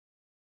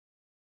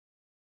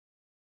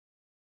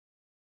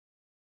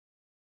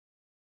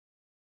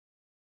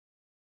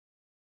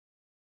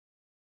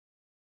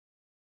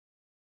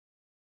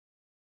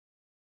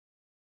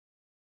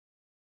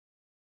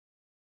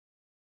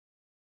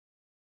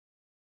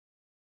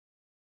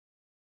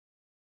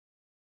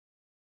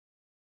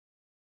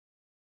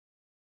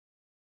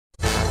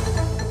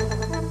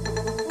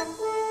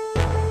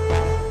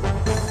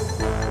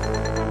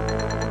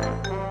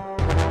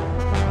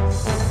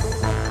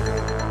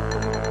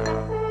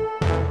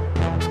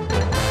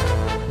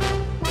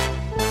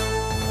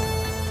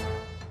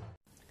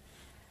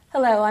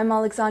Hello, I'm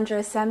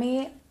Alexandra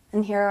Semi,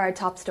 and here are our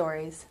top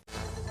stories.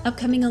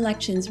 Upcoming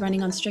elections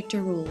running on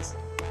stricter rules.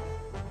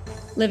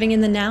 Living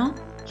in the now?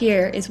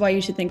 Here is why you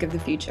should think of the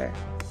future.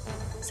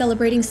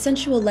 Celebrating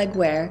sensual leg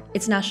wear,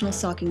 it's National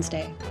Stockings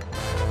Day.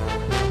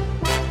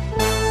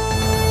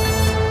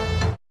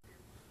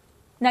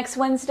 Next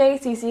Wednesday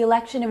sees the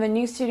election of a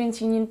new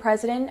Students' Union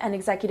president and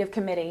executive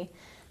committee.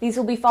 These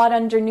will be fought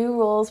under new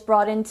rules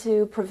brought in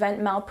to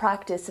prevent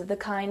malpractice of the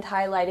kind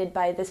highlighted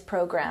by this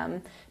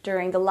program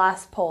during the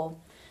last poll.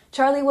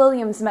 Charlie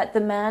Williams met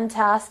the man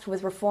tasked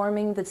with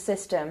reforming the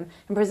system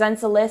and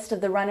presents a list of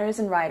the runners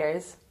and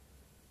riders.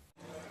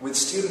 With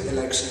student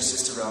elections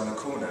just around the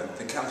corner,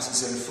 the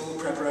campus is in full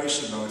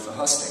preparation mode for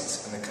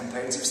hustings and the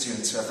campaigns of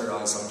students who have their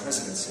eyes on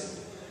presidency.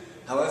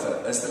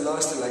 However, as the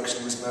last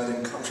election was mired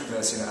in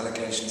controversy and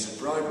allegations of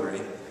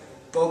bribery,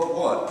 Bob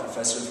Watt,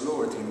 Professor of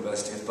Law at the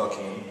University of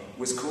Buckingham,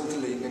 was called to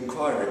lead an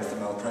inquiry into the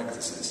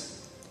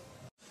malpractices.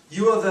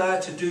 You are there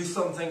to do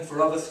something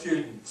for other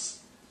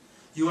students.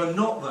 You are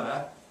not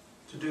there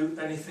to do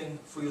anything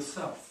for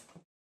yourself.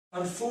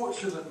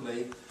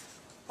 Unfortunately,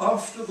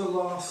 after the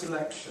last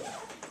election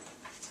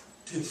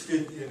to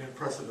Student Union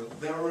President,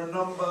 there are a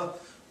number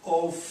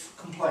of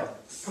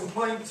complaints.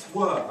 Complaints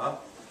were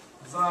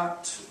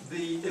that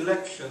the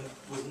election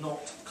was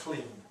not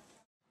clean.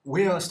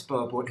 We asked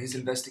Bob what his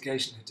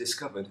investigation had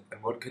discovered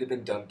and what could have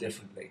been done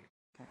differently.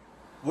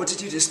 What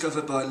did you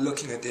discover by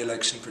looking at the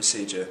election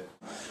procedure?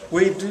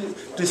 We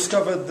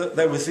discovered that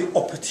there was the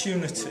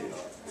opportunity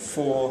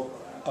for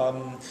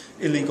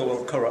illegal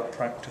or corrupt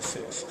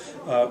practices.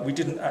 We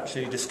didn't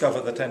actually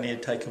discover that any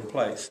had taken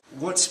place.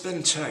 What's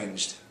been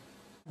changed?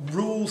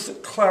 Rules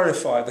that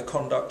clarify the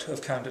conduct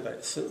of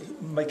candidates,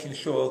 making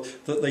sure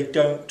that they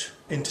don't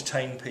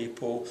entertain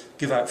people,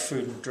 give out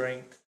food and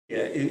drink.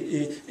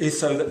 It is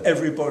so that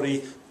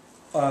everybody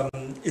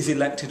is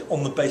elected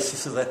on the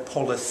basis of their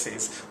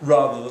policies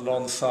rather than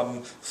on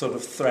some sort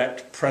of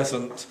threat,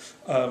 present,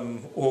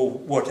 or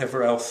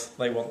whatever else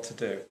they want to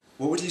do.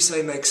 What would you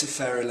say makes a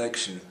fair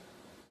election?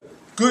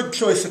 Good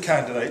choice of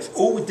candidates,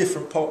 all with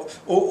different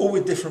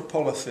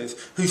policies,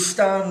 who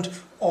stand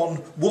on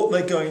what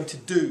they're going to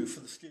do for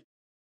the students.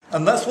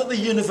 And that's what the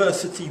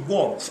university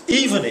wants,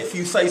 even if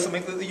you say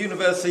something that the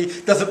university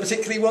doesn't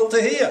particularly want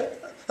to hear.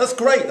 That's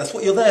great, that's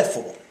what you're there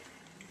for.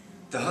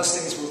 The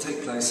hustings will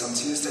take place on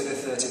Tuesday the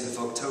 30th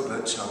of October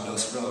at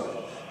Chandos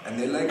Road, and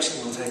the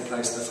election will take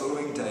place the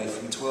following day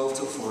from 12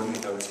 till 4 in the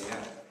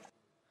OTM.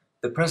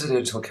 The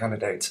presidential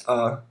candidates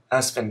are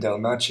Asvin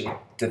Delmachi,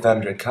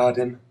 Devendra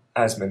Kardim,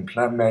 Asmin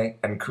Planme,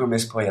 and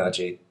Kumis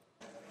Poyaji.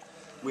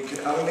 We can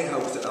only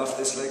hope that after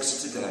this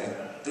lecture today,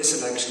 this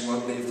election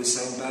won't leave the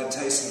same bad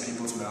taste in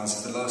people's mouths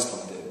as the last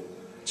one did.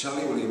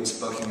 Charlie Williams,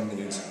 Buckingham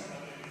News.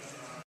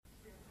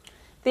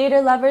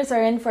 Theatre lovers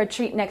are in for a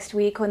treat next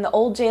week when the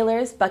Old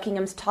Jailers,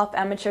 Buckingham's top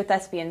amateur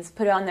thespians,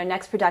 put on their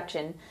next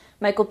production.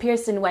 Michael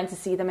Pearson went to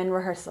see them in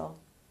rehearsal.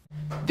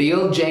 The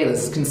Old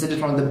Jailers is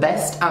considered one of the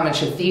best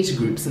amateur theatre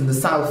groups in the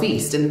South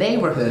East, and they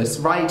rehearse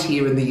right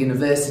here in the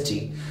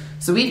university.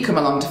 So we've come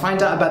along to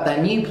find out about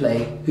their new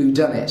play, Who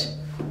Done It?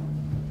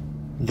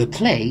 The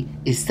play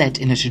is set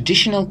in a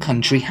traditional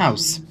country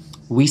house.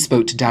 We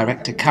spoke to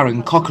director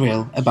Karen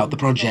Cockerill about the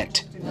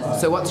project.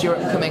 So what's your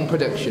upcoming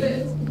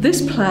production?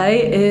 This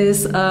play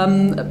is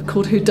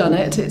called Who Done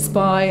It? It's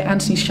by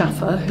Anthony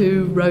Shaffer,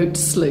 who wrote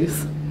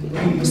Sleuth.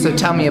 So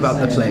tell me about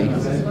the play.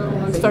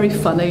 It's very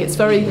funny, it's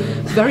very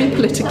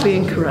politically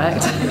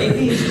incorrect.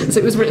 So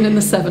it was written in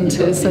the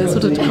 70s, so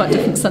sort of quite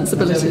different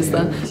sensibilities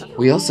there.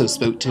 We also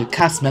spoke to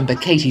cast member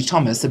Katie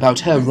Thomas about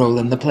her role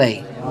in the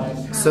play.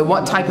 So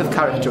what type of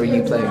character are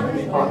you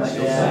playing?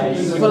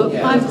 Well,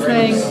 I'm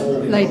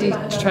playing Lady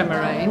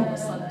Tremaraine,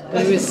 who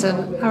is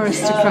an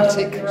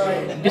aristocratic,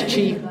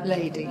 bitchy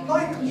lady.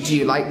 Do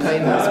you like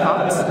playing those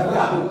parts?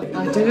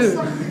 I do.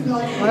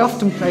 I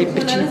often play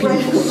bitchy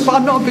people, but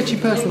I'm not a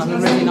bitchy person, I'm a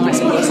really nice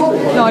person.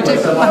 No, I do.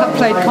 I have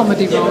played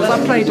comedy roles,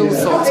 I've played all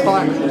sorts,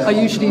 but I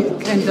usually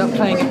end up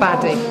playing a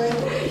baddie.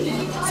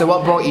 So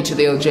what brought you to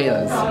the Old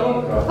Jailers?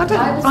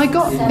 I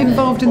got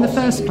involved in the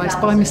first place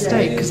by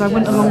mistake because I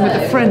went along with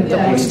a friend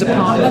that wanted a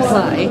part in the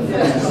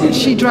play.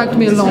 She dragged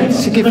me along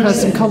to give her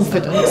some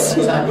confidence.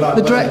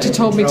 The director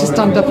told me to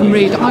stand up and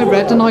read. I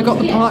read and I got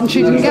the part and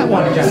she didn't get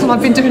one. So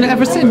I've been doing it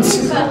ever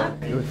since.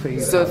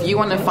 So if you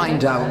want to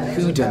find out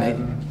who done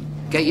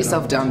it, get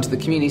yourself down to the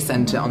community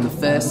centre on the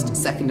 1st,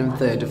 2nd and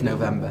 3rd of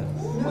November.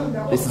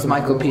 This is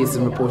Michael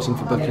Pearson reporting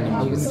for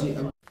Buckingham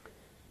News.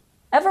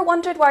 Ever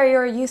wondered why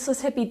you're a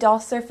useless hippie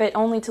dosser fit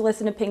only to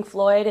listen to Pink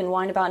Floyd and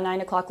whine about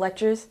 9 o'clock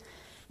lectures?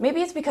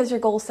 Maybe it's because your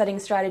goal-setting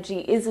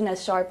strategy isn't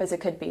as sharp as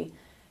it could be.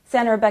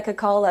 Santa Rebecca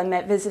Colla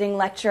met visiting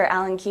lecturer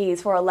Alan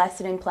Keyes for a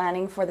lesson in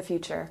planning for the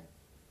future.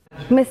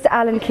 Mr.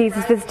 Alan Keyes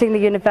is visiting the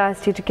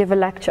university to give a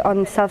lecture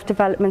on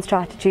self-development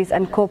strategies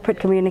and corporate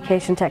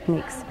communication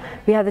techniques.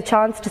 We had the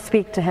chance to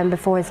speak to him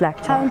before his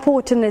lecture. How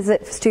important is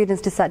it for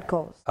students to set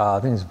goals? I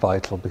think it's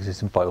vital because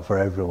it's vital for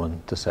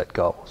everyone to set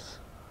goals.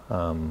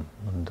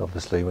 And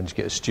obviously when you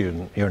get a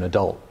student, you're an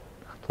adult,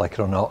 like it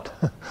or not,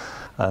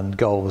 and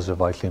goals are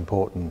vitally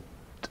important.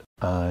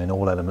 in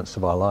all elements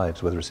of our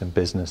lives, whether it's in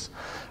business,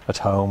 at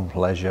home,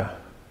 leisure.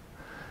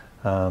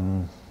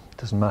 It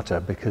doesn't matter,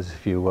 because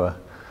if you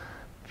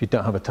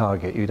don't have a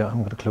target, you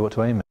haven't got a clue what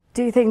to aim at.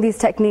 Do you think these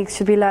techniques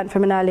should be learned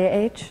from an earlier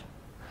age?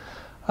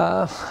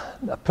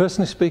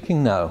 Personally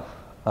speaking, no.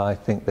 I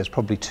think there's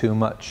probably too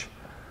much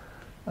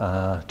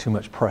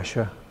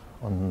pressure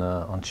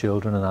on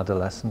children and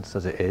adolescents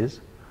as it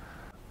is.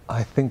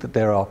 I think that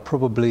there are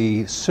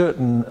probably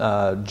certain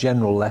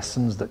general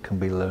lessons that can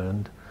be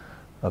learned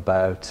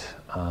about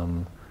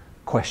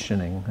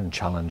questioning and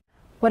challenge.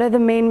 What are the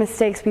main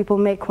mistakes people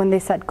make when they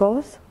set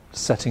goals?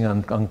 Setting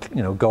on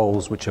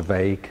goals which are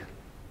vague,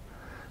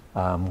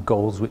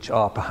 goals which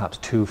are perhaps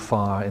too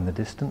far in the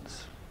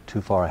distance,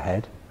 too far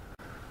ahead.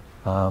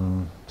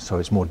 So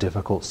it's more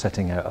difficult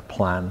setting out a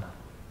plan,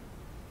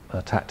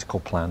 a tactical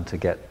plan to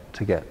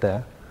get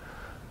there.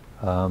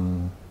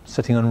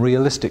 Setting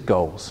unrealistic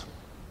goals,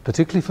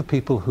 particularly for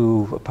people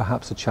who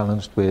perhaps are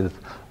challenged with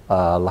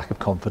lack of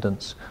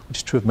confidence, which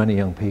is true of many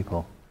young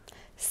people.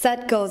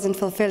 Set goals and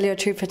fulfill your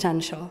true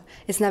potential.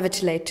 It's never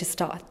too late to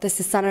start. This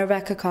is Sana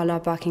Rebecca Carla,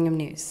 Buckingham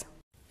News.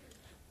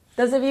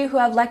 Those of you who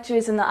have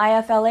lectures in the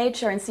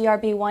IFLH or in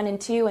CRB 1 and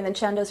 2 in the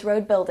Chandos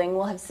Road building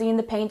will have seen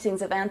the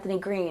paintings of Anthony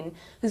Green,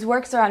 whose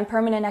works are on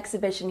permanent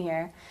exhibition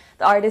here.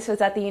 The artist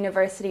was at the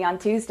university on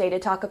Tuesday to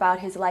talk about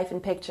his life in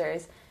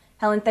pictures.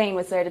 Helen Thane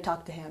was there to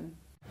talk to him.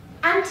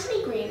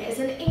 Anthony Green is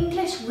an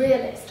English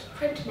realist,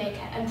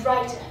 printmaker and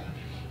writer.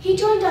 He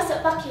joined us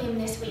at Buckingham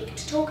this week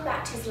to talk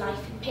about his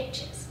life in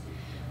pictures.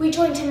 We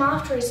joined him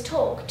after his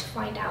talk to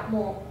find out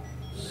more.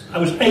 I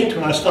was 8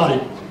 when I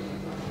started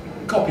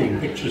copying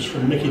pictures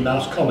from Mickey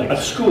Mouse comics. At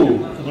school,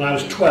 when I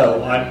was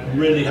 12, I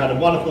really had a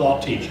wonderful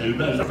art teacher who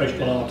was a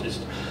professional artist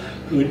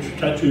who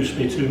introduced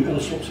me to all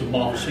sorts of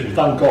marvellous things.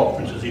 Van Gogh,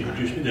 for instance, he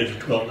introduced me at the age of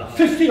 12 now.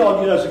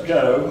 50-odd years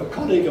ago, a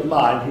colleague of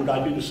mine who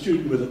I'd been a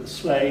student with at the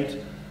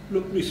Slade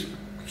looked me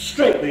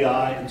straight in the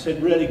eye and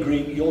said, "Really,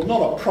 Green, you're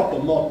not a proper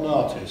modern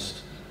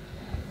artist."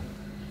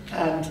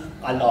 And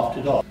I laughed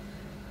it off.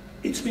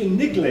 It's been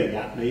niggling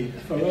at me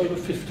for over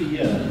 50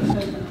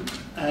 years.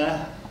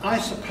 I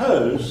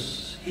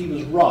suppose he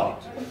was right.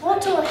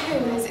 What or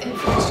who has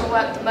influenced your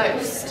work the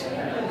most?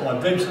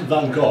 Vincent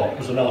van Gogh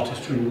was an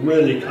artist who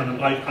really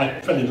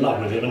I fell in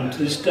love with him, and to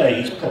this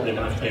day he's probably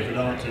my favourite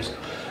artist.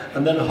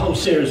 And then a whole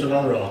series of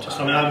other artists.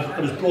 I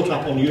was brought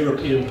up on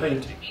European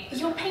painting.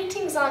 Your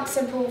paintings aren't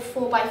simple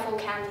 4x4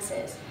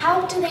 canvases.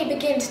 How do they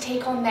begin to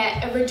take on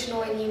their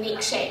original and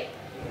unique shape?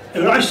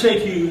 When I say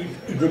to you,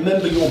 you'd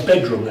remember your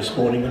bedroom this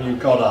morning when you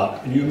got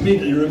up, and you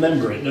immediately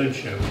remember it,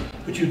 don't you?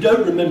 But you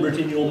don't remember it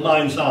in your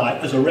mind's eye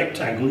as a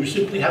rectangle. You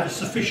simply have a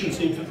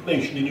sufficiency of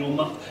information in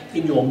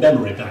your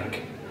memory bank.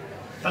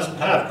 It doesn't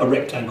have a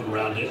rectangle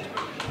around it,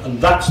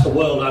 and that's the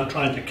world I'm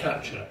trying to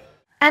capture.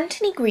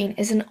 Anthony Green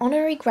is an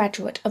honorary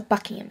graduate of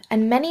Buckingham,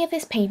 and many of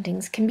his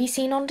paintings can be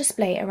seen on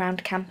display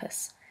around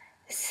campus.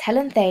 This is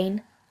Helen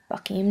Thane,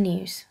 Buckingham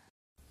News.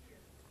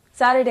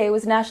 Saturday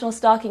was National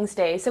Stockings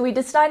Day, so we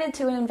decided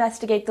to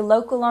investigate the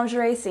local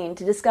lingerie scene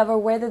to discover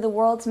whether the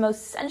world's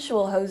most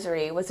sensual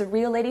hosiery was a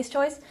real lady's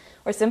choice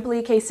or simply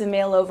a case of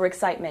male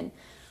overexcitement.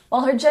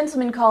 While her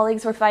gentleman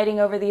colleagues were fighting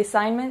over the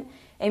assignment,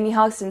 Amy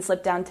Hogston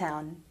slipped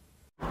downtown.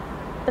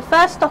 The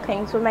first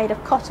stockings were made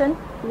of cotton,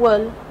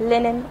 wool,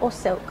 linen or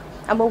silk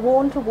and were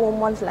worn to warm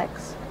one's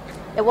legs.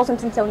 It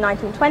wasn't until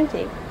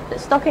 1920 that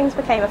stockings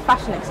became a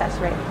fashion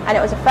accessory, and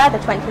it was a further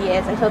 20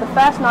 years until the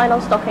first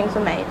nylon stockings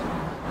were made.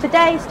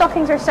 Today,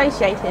 stockings are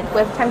associated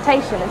with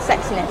temptation and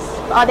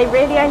sexiness, but are they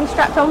really only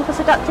strapped on for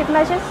seductive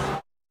measures?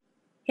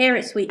 Here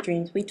at Sweet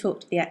Dreams, we talk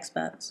to the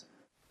experts.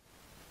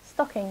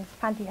 Stockings,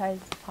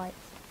 pantyhose, tights.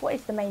 What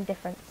is the main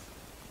difference?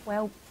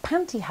 Well,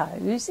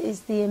 pantyhose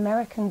is the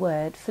American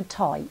word for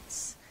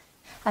tights.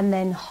 And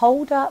then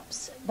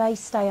hold-ups, they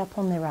stay up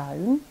on their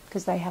own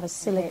because they have a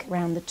silic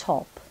around the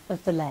top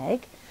of the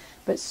leg.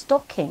 But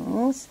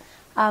stockings,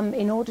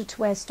 in order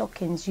to wear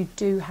stockings, you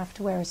do have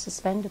to wear a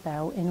suspender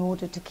belt in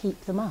order to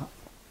keep them up.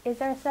 Is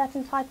there a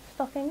certain type of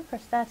stocking for a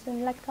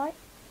certain leg type?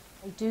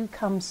 They do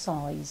come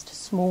sized,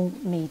 small,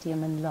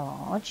 medium and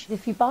large.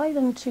 If you buy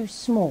them too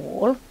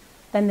small,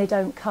 then they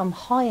don't come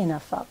high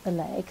enough up the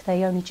leg,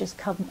 they only just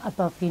come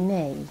above your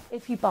knee.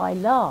 If you buy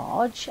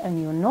large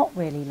and you're not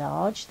really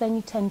large, then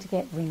you tend to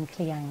get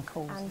wrinkly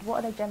ankles. And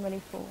what are they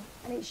generally for?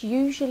 And it's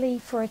usually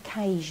for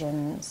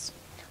occasions,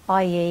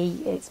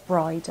 i.e. it's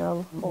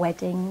bridal,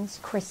 weddings,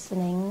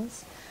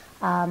 christenings,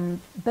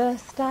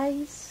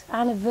 birthdays,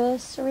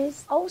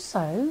 anniversaries,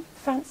 also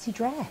fancy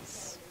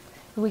dress.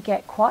 We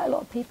get quite a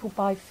lot of people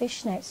buy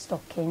fishnet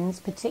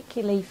stockings,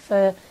 particularly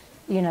for,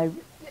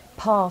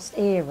 past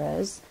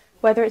eras.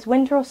 Whether it's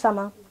winter or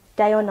summer,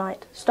 day or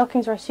night,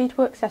 stockings are a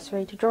suitable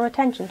accessory to draw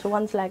attention to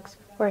one's legs,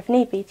 or if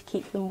need be, to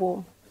keep them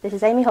warm. This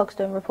is Amy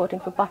Hogston reporting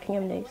for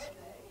Buckingham News.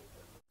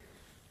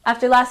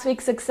 After last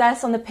week's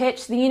success on the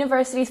pitch, the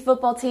university's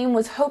football team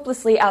was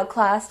hopelessly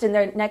outclassed in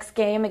their next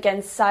game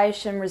against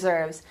Siashim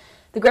Reserves.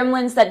 The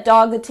gremlins that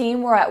dogged the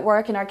team were at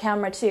work in our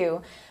camera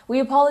too. We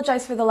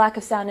apologize for the lack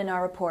of sound in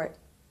our report.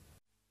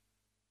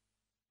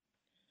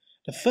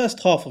 The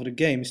first half of the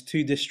game is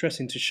too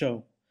distressing to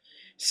show,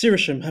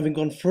 Sirisham having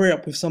gone 3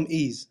 up with some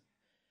ease.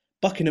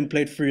 Buckingham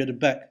played 3 at the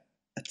back,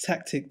 a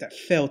tactic that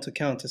failed to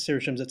counter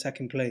Sirisham's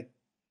attacking play.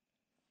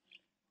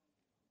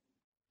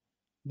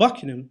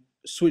 Buckingham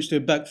switched to a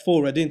back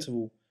 4 at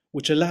interval,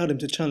 which allowed him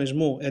to challenge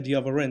more at the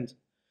other end,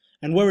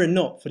 and were it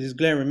not for this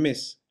glaring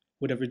miss,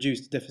 would have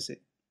reduced the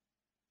deficit.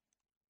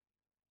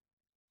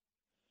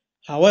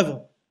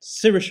 However,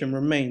 Sirisham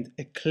remained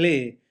a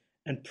clear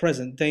and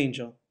present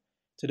danger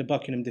to the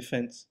Buckingham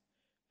defence,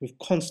 with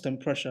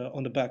constant pressure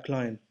on the back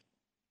line.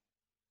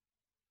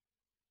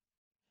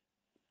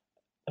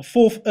 A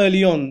 4th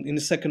early on in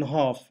the second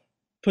half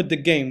put the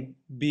game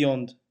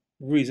beyond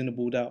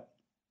reasonable doubt.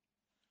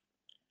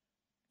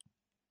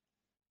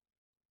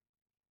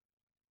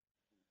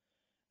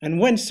 And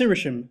when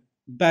Sirisham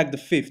bagged the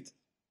 5th,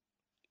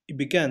 it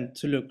began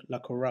to look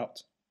like a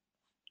rout.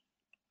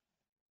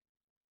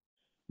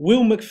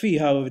 Will McPhee,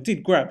 however,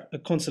 did grab a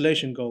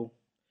consolation goal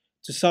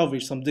to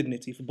salvage some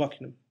dignity for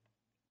Buckingham.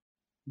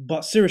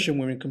 But Sirisham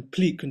were in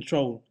complete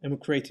control and were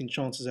creating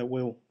chances at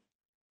will.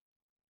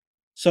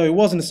 So it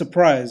wasn't a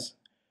surprise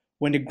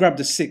when they grabbed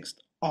the 6th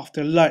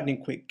after a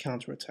lightning-quick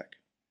counter-attack.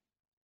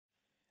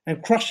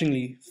 And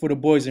crushingly for the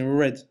boys in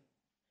red,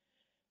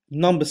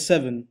 number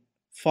 7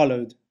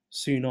 followed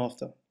soon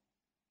after.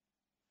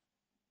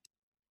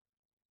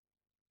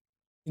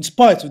 In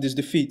spite of this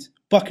defeat,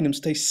 Buckingham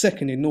stays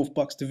second in North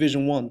Bucks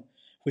Division 1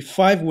 with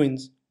 5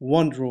 wins,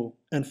 1 draw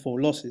and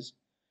 4 losses,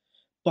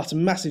 but a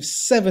massive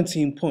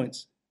 17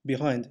 points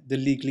behind the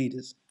league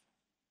leaders.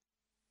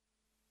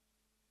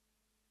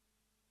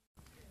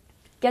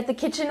 Get the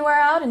kitchenware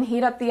out and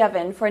heat up the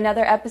oven for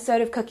another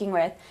episode of Cooking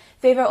With.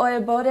 Favor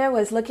Oyebode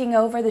was looking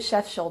over the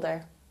chef's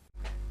shoulder.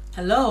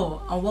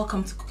 Hello and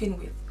welcome to Cooking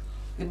With.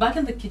 We're back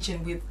in the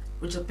kitchen with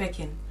Rachel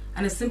Pekin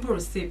and a simple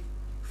recipe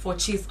for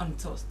cheese on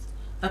toast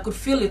that could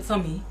fill your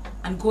tummy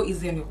and go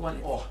easy on your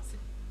wallet. Oh.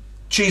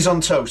 Cheese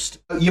on toast.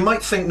 You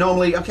might think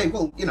normally, okay,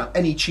 well, you know,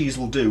 any cheese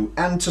will do,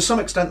 and to some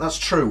extent that's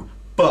true,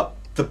 but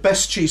the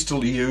best cheese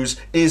to use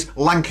is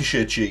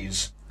Lancashire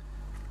cheese.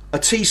 A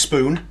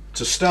teaspoon,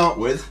 to start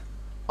with,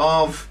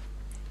 of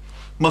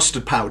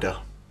mustard powder.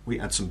 We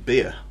add some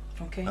beer.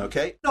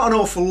 Okay. Not an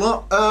awful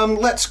lot.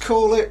 Let's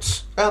call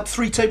it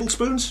 3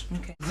 tablespoons.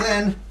 Okay.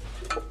 Then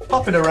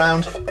pop it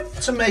around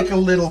to make a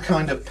little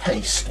kind of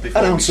paste before we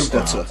start. An ounce of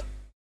butter.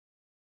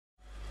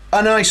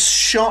 A nice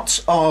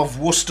shot of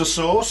Worcester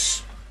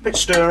sauce. Bit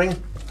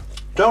stirring.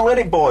 Don't let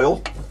it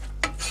boil.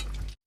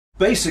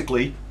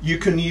 Basically, you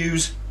can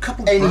use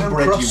any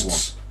bread you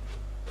want.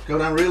 Go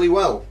down really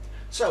well.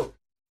 So,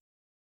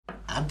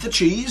 add the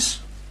cheese.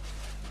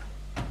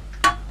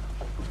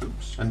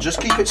 And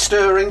just keep it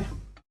stirring.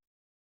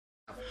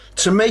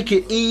 To make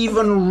it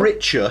even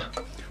richer,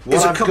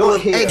 is a couple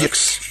of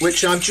eggs,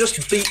 which I've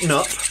just beaten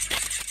up.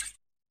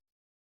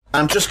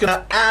 I'm just going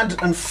to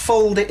add and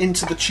fold it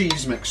into the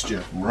cheese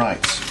mixture.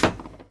 Right.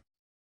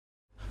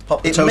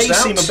 It may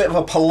seem a bit of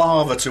a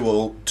palaver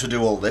to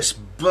do all this,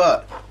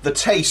 but the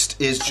taste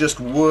is just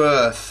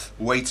worth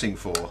waiting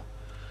for.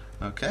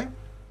 Okay?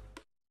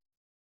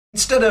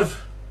 Instead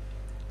of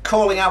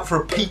calling out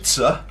for a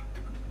pizza,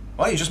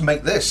 why don't you just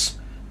make this?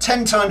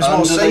 10 times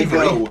more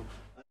savoury.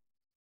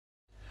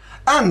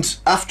 And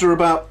after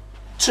about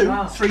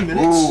 2-3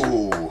 minutes...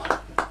 Ooh.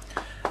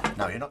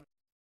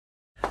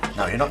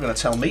 Now you're not going to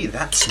tell me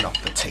that's not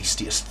the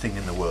tastiest thing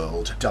in the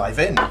world. Dive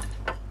in.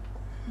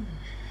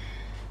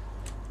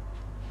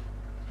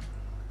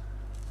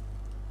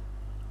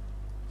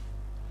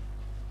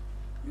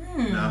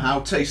 Now, how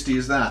tasty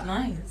is that?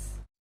 Nice.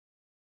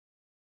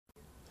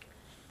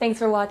 Thanks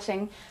for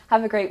watching.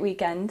 Have a great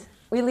weekend.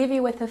 We leave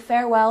you with a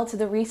farewell to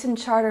the recent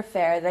charter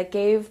fair that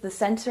gave the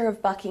centre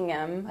of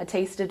Buckingham a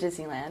taste of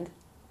Disneyland.